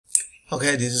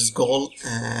Okay, this is gold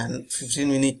and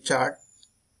 15-minute chart.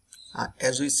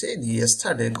 As we said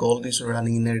yesterday, gold is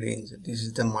running in a range. This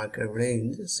is the market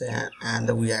range,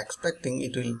 and we are expecting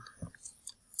it will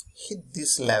hit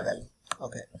this level.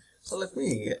 Okay, so let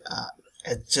me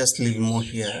adjust a little more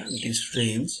here, this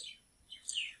range,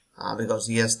 because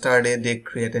yesterday they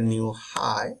create a new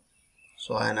high.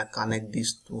 So I'm gonna connect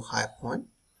these two high point,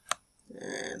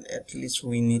 and at least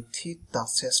we need 3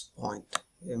 touches point.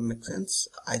 It makes sense.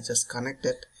 I just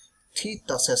connected 3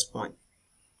 touches point.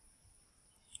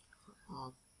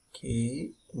 Okay,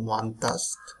 1 touch,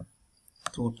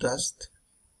 2 touch,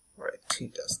 right, 3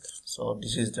 touch. So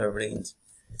this is the range,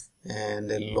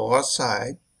 and the lower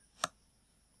side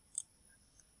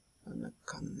and a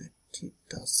connected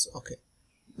touch. Okay,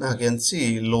 now you can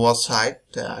see lower side.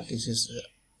 This is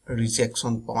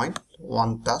rejection point,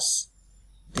 1 touch.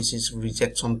 This is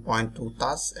rejection point 2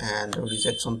 touch and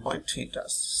rejection point 3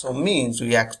 touch. So means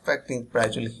we are expecting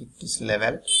price will hit this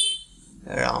level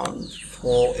around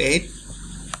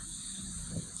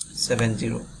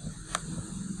 4870.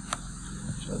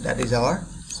 So that is our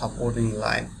supporting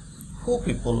line. Who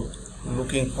people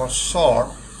looking for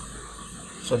short,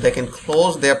 so they can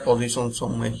close their position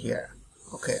somewhere here.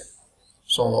 Okay,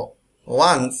 so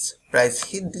once price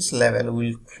hit this level,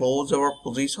 we will close our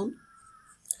position,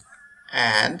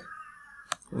 and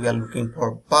we are looking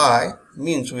for buy,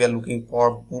 means we are looking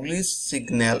for bullish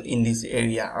signal in this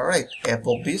area, all right,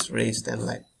 above this resistance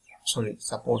line, sorry,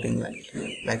 supporting line.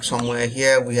 Like somewhere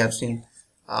here we have seen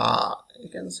you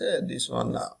can say this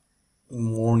one,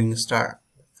 morning star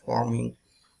forming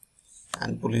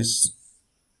and bullish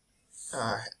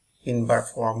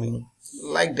inverse forming,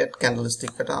 like that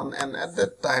candlestick pattern, and at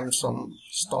that time some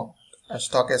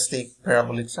stochastic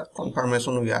parabolic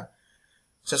confirmation we are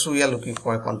looking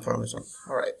for a confirmation.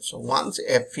 All right, so once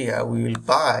F here, we will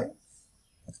buy,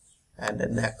 and the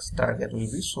next target will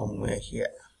be somewhere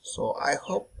here. So I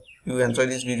hope you enjoyed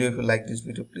this video. If you like this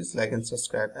video, please like and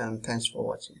subscribe, and thanks for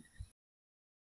watching.